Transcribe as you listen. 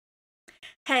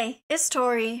Hey, it's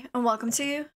Tauri, and welcome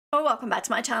back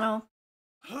to my channel.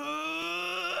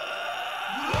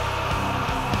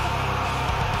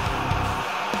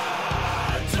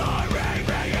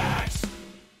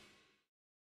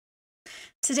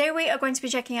 Today we are going to be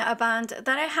checking out a band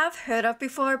that I have heard of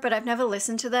before, but I've never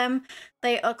listened to them.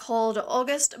 They are called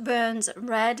August Burns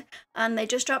Red, and they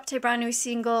just dropped a brand new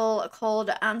single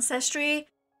called Ancestry.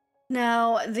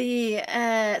 Now, the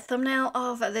thumbnail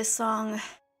of this song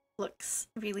looks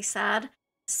really sad,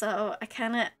 so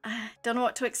I don't know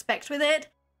what to expect with it.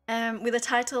 With a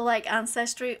title like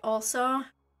Ancestry also,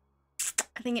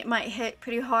 I think it might hit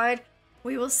pretty hard.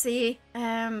 We will see.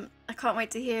 I can't wait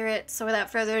to hear it. So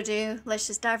without further ado, let's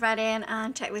just dive right in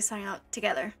and check this song out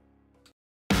together.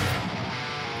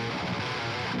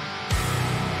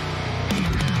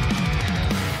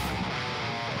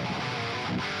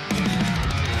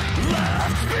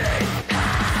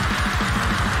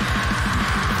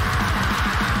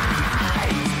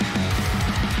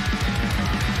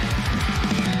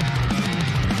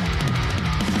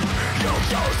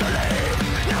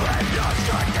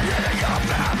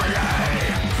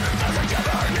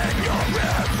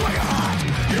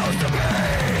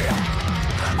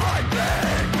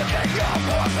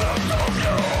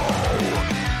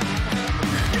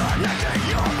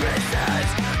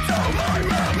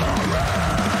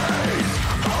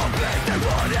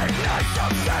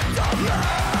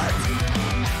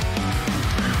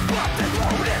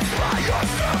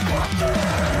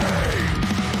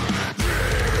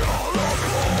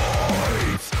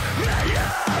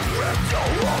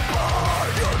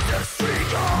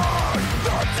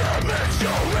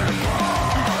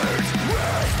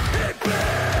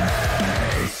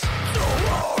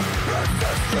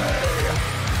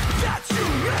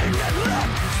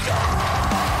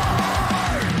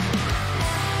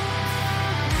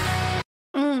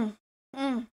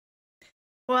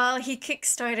 Well, he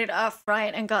kick-started off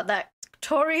right and got that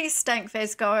Tauri stank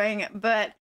face going,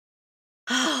 but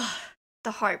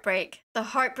the heartbreak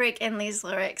in these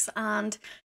lyrics. And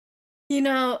you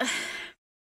know,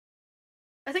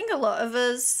 I think a lot of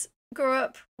us grew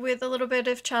up with a little bit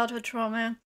of childhood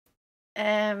trauma,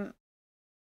 and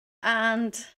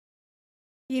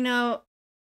you know,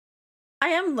 I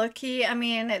am lucky. I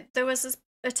mean, there was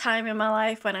a time in my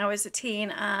life when I was a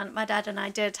teen and my dad and I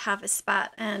did have a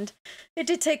spat, and it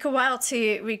did take a while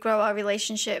to regrow our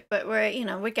relationship, but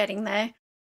we're getting there.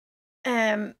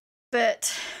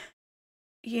 But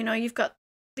you've got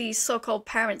these so-called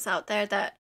parents out there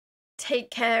that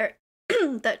take care,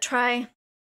 that try,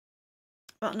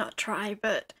 well, not try,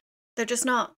 but they're just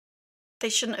not, they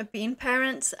shouldn't have been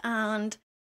parents, and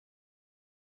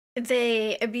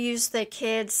they abuse their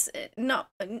kids,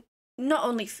 not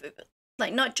only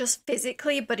not just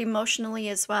physically, but emotionally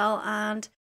as well. And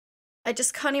I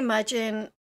just can't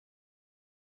imagine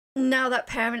now that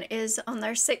parent is on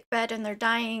their sick bed and they're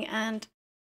dying, and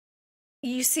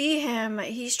you see him,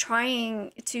 he's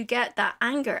trying to get that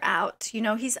anger out.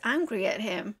 He's angry at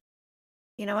him,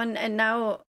 and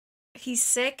now he's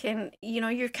sick, and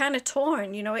you're kind of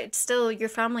torn. It's still your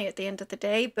family at the end of the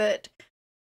day, but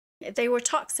they were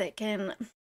toxic. And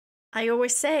I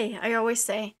always say,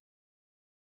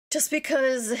 just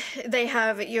because they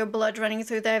have your blood running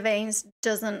through their veins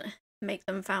doesn't make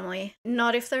them family.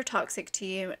 Not if they're toxic to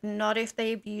you, not if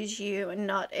they abuse you,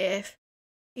 not if,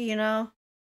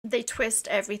 they twist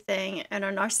everything and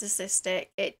are narcissistic.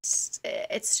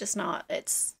 It's just not.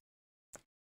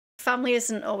 Family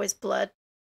isn't always blood.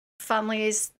 Family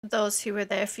is those who are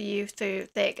there for you through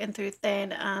thick and through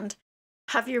thin and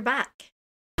have your back.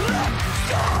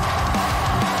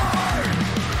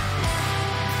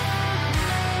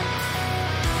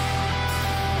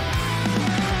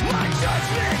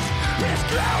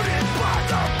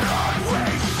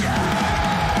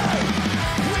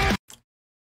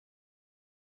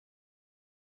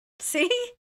 See?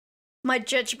 My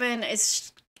judgment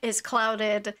is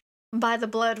clouded by the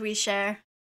blood we share.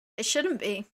 It shouldn't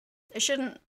be. It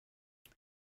shouldn't.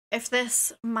 If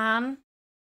this man,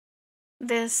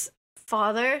 this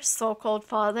father, so-called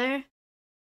father,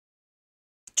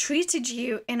 treated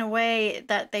you in a way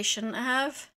that they shouldn't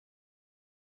have,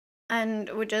 and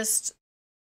were just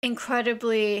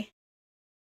incredibly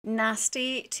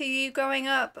nasty to you growing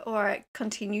up, or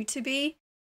continue to be,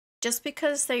 just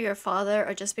because they're your father,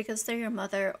 or just because they're your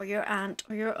mother, or your aunt,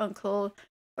 or your uncle,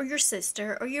 or your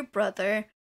sister, or your brother,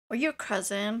 or your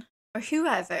cousin, or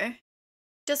whoever,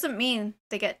 doesn't mean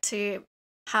they get to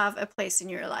have a place in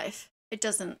your life. It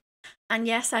doesn't. And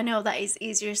yes, I know that is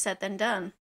easier said than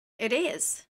done. It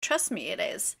is. Trust me, it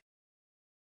is.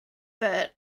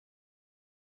 But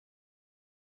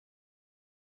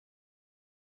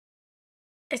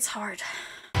It's hard.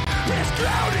 It's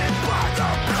clouded by the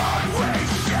blood we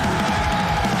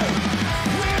shed.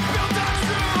 We've built our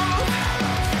truth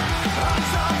on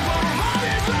top of all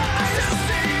these lies to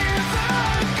see the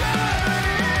good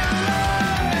in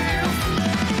life.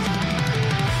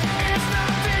 It's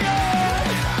not the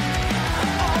end,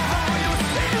 although you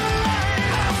see the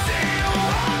light. I'll see you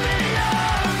on the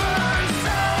other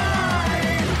side.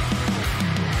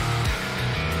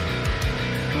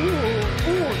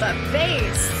 Ooh, that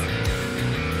bass.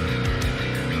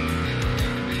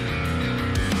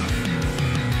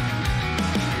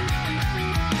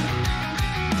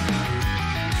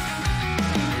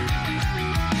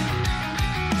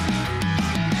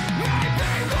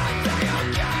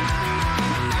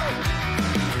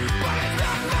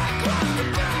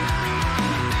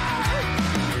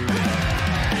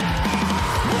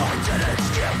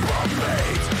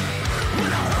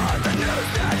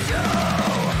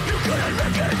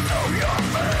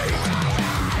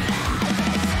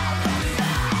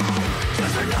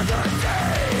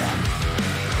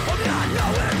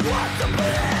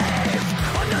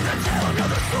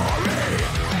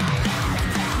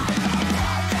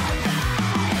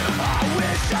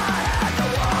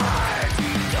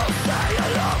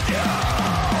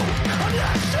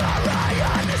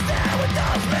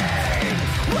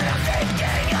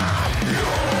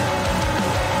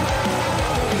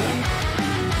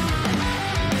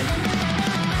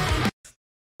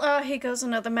 Oh, here goes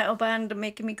another metal band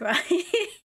making me cry.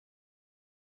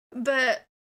 But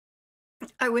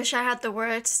I wish I had the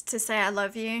words to say I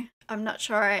love you. I'm not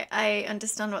sure I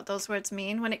understand what those words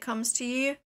mean when it comes to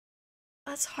you.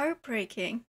 That's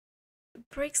heartbreaking. It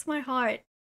breaks my heart.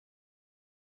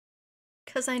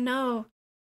 Because I know.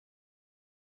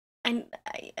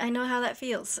 I know how that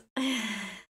feels.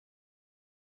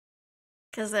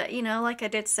 Because, you know, like I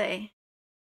did say,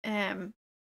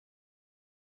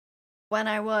 when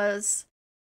I was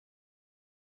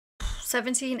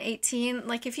 17, 18,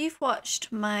 like if you've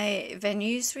watched my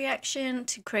venues reaction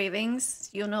to Cravings,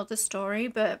 you'll know the story,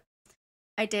 but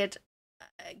I did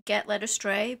get led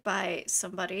astray by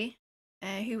somebody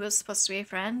who was supposed to be a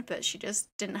friend, but she just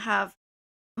didn't have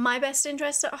my best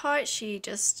interest at heart. She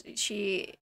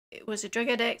was a drug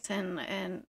addict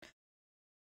and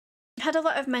had a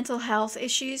lot of mental health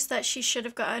issues that she should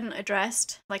have gotten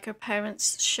addressed. Like her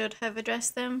parents should have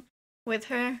addressed them with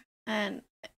her, and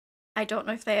I don't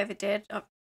know if they ever did.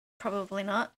 Probably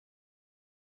not.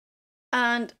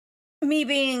 And me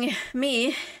being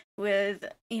me,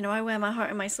 with, you know, I wear my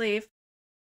heart on my sleeve,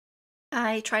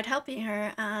 I tried helping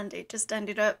her, and it just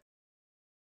ended up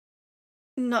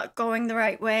not going the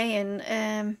right way,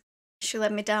 and she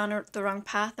led me down the wrong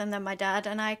path, and then my dad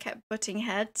and I kept butting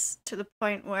heads to the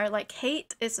point where, like,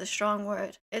 hate is a strong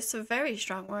word. It's a very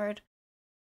strong word.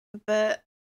 But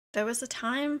there was a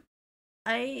time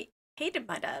I hated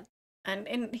my dad, and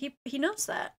he knows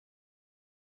that.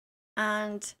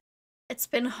 And it's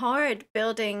been hard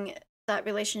building that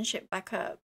relationship back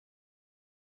up.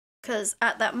 Because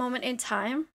at that moment in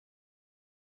time,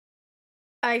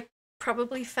 I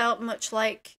probably felt much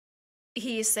like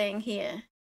he is saying here.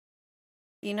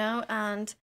 You know,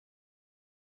 and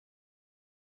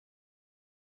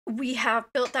we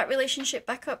have built that relationship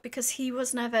back up because he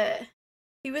was never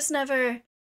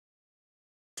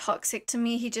toxic to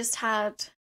me. He just thought,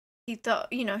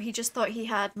 you know, he just thought he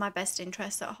had my best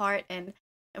interest at heart, and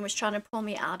was trying to pull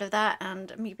me out of that,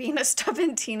 and me being a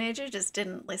stubborn teenager just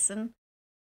didn't listen.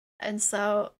 And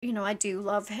so, you know, I do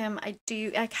love him. I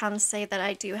can say that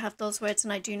I do have those words,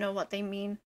 and I do know what they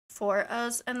mean for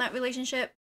us in that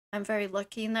relationship. I'm very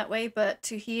lucky in that way, but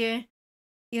to hear,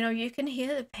 you know, you can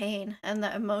hear the pain and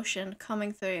the emotion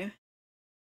coming through.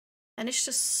 And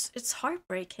it's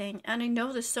heartbreaking. And I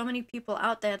know there's so many people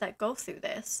out there that go through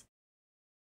this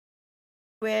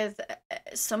with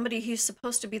somebody who's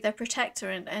supposed to be their protector,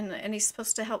 and he's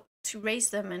supposed to help to raise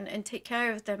them and take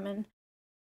care of them, and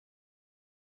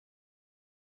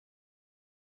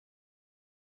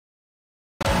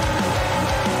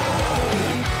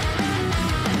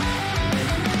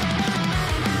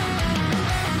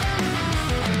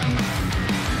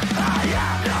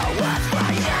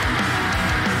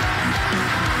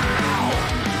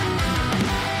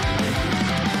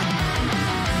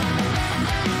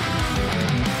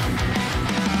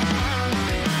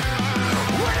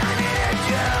When I needed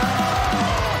you,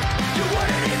 you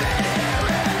wouldn't even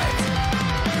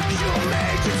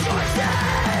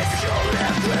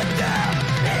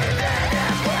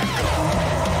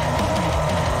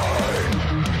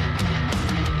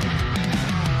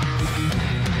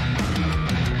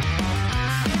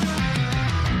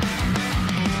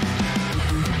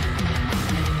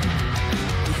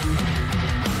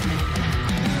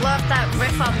that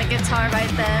riff on the guitar right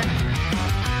there.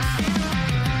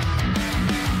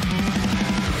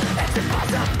 It's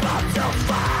impossible to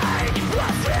find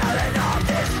what's real in all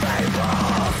these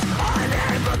fables.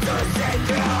 Unable to see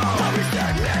through the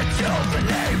resentment you've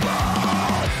been able.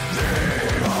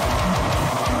 The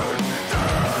heart, the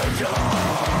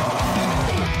soul,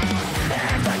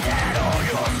 and the dead on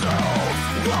yourself.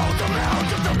 Roll them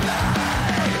out of the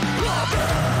pain. Love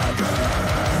again.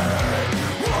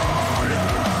 What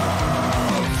else?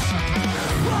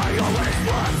 I always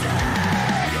wanted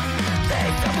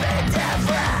things to be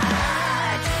different.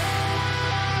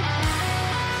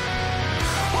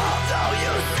 Although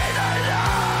you see the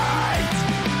light,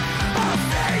 I'll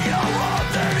see you on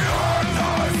the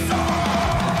other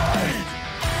side.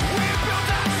 We built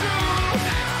that truth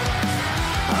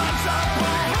on top of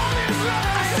all these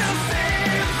lies. To see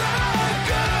the good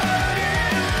in life.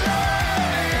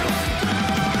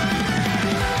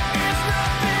 It's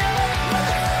not the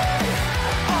end.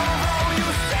 Although you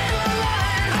see the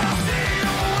light, I'll see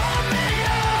you on the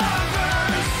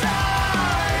other side.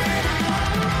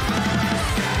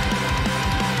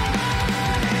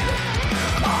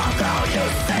 Although you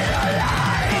see the light,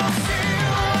 I'll see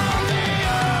you on the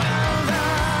other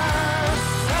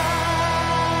side.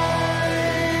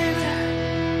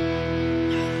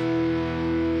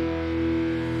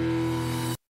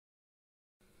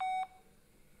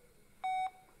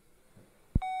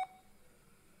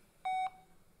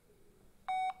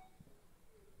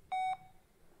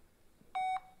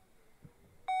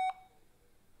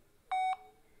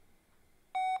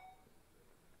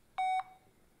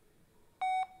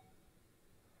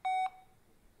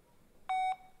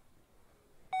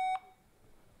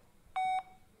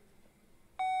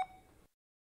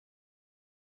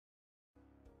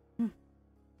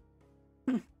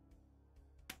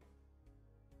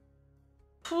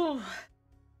 Whew.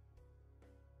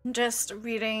 Just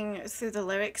reading through the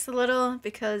lyrics a little,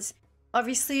 because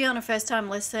obviously on a first time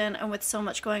listen and with so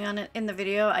much going on in the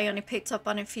video, I only picked up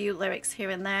on a few lyrics here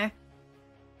and there.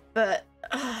 But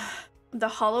the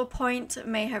hollow point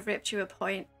may have ripped you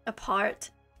apart.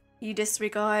 You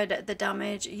disregard the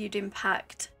damage you'd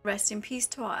impact. Rest in peace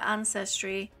to our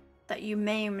ancestry that you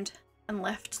maimed and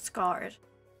left scarred.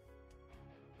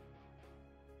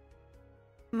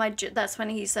 That's when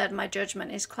he said, "My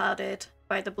judgment is clouded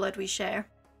by the blood we share."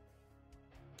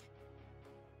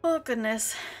 Oh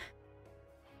goodness.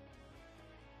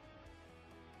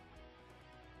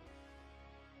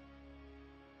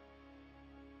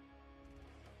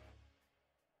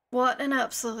 What an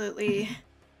absolutely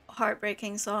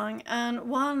heartbreaking song, and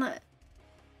one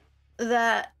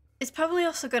that is probably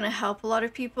also going to help a lot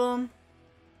of people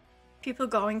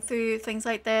going through things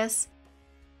like this.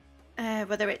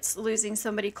 Whether it's losing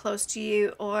somebody close to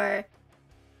you or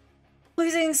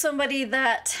losing somebody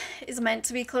that is meant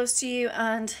to be close to you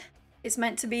and is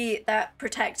meant to be that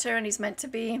protector and is meant to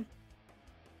be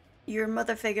your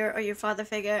mother figure or your father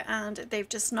figure, and they've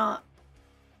just not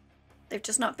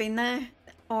been there,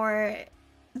 or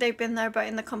they've been there but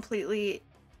in the completely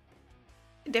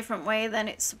different way than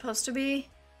it's supposed to be.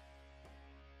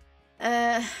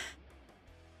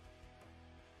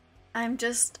 I'm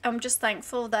just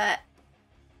thankful that,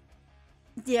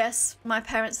 yes, my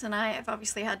parents and I have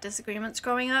obviously had disagreements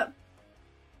growing up.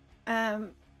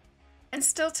 And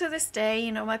still to this day,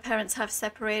 you know, my parents have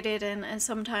separated, and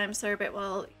sometimes they're a bit,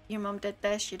 well, your mum did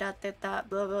this, your dad did that,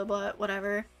 blah, blah, blah,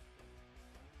 whatever.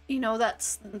 You know,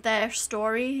 that's their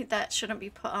story. That shouldn't be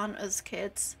put on as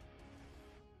kids.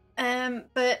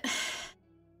 But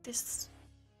this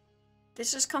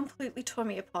just completely tore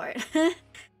me apart.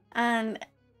 And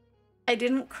I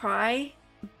didn't cry,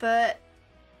 but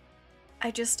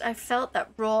I felt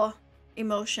that raw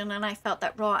emotion, and I felt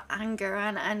that raw anger,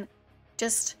 and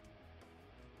just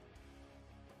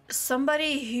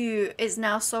somebody who is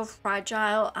now so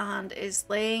fragile and is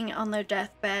laying on their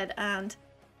deathbed, and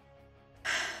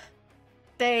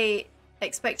they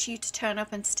expect you to turn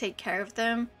up and to take care of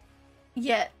them,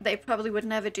 yet they probably would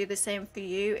never do the same for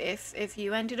you if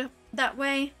you ended up that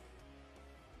way.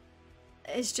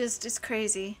 It's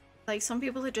crazy. Like, some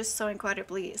people are just so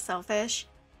incredibly selfish.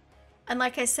 And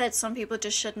like I said, some people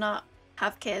just should not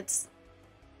have kids.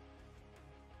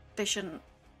 They shouldn't.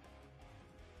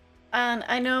 And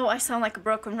I know I sound like a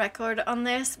broken record on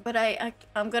this, but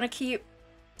I'm gonna keep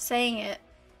saying it.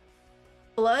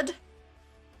 Blood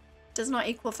does not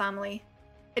equal family.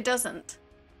 It doesn't.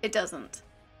 It doesn't.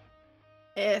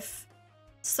 If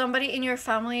somebody in your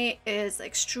family is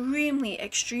extremely,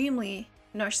 extremely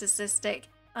narcissistic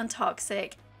and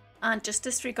toxic and just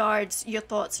disregards your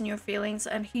thoughts and your feelings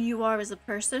and who you are as a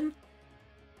person,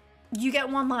 you get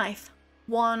one life.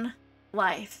 One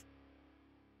life.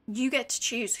 you get to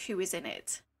choose who is in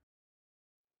it.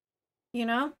 You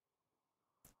know?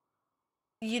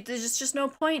 There's just no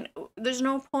point. There's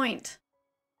no point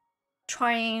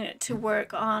trying to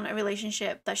work on a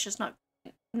relationship that's just not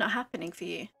happening for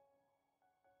you.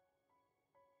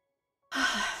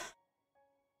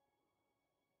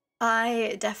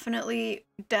 I definitely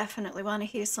want to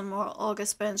hear some more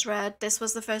August Burns Red. This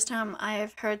was the first time I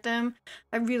have heard them.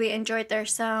 I really enjoyed their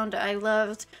sound. I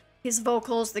loved his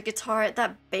vocals, the guitar,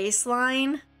 that bass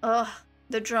line. Ugh,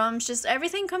 the drums, just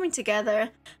everything coming together.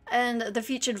 And the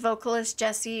featured vocalist,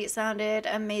 Jesse, sounded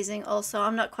amazing also.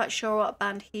 I'm not quite sure what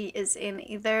band he is in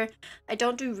either. I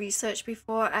don't do research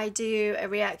before I do a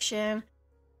reaction.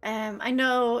 I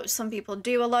know some people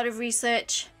do a lot of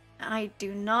research. I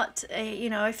do not.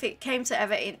 You know, if it came to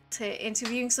ever to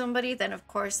interviewing somebody, then of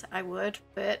course I would.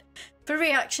 But for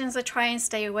reactions, I try and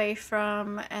stay away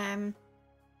from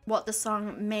what the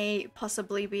song may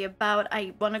possibly be about.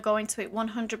 I want to go into it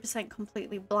 100%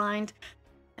 completely blind,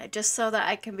 just so that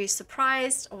I can be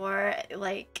surprised or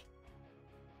like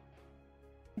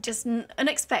just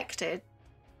unexpected.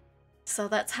 So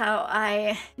that's how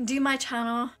I do my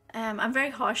channel. I'm very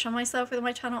harsh on myself with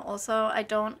my channel also. I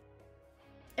don't,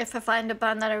 if I find a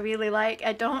band that I really like,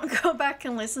 I don't go back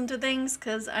and listen to things,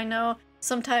 because I know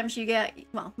sometimes you get,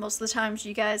 well, most of the times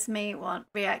you guys may want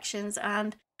reactions,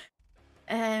 and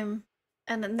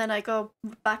then I go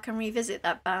back and revisit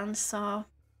that band. So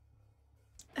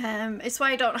it's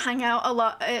why I don't hang out a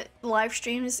lot at live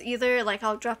streams either. Like,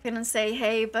 I'll drop in and say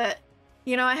hey, but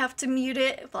you know, I have to mute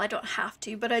it. Well, I don't have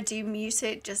to, but I do mute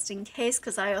it just in case,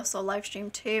 because I also live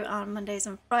stream too on Mondays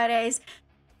and Fridays.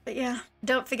 But yeah,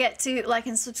 don't forget to like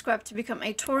and subscribe to become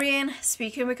a Taurian.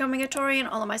 Speaking of becoming a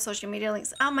Taurian, all of my social media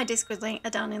links and my Discord link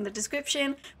are down in the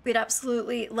description. We'd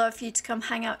absolutely love for you to come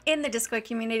hang out in the Discord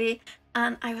community,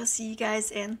 and I will see you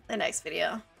guys in the next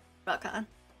video. Rock on.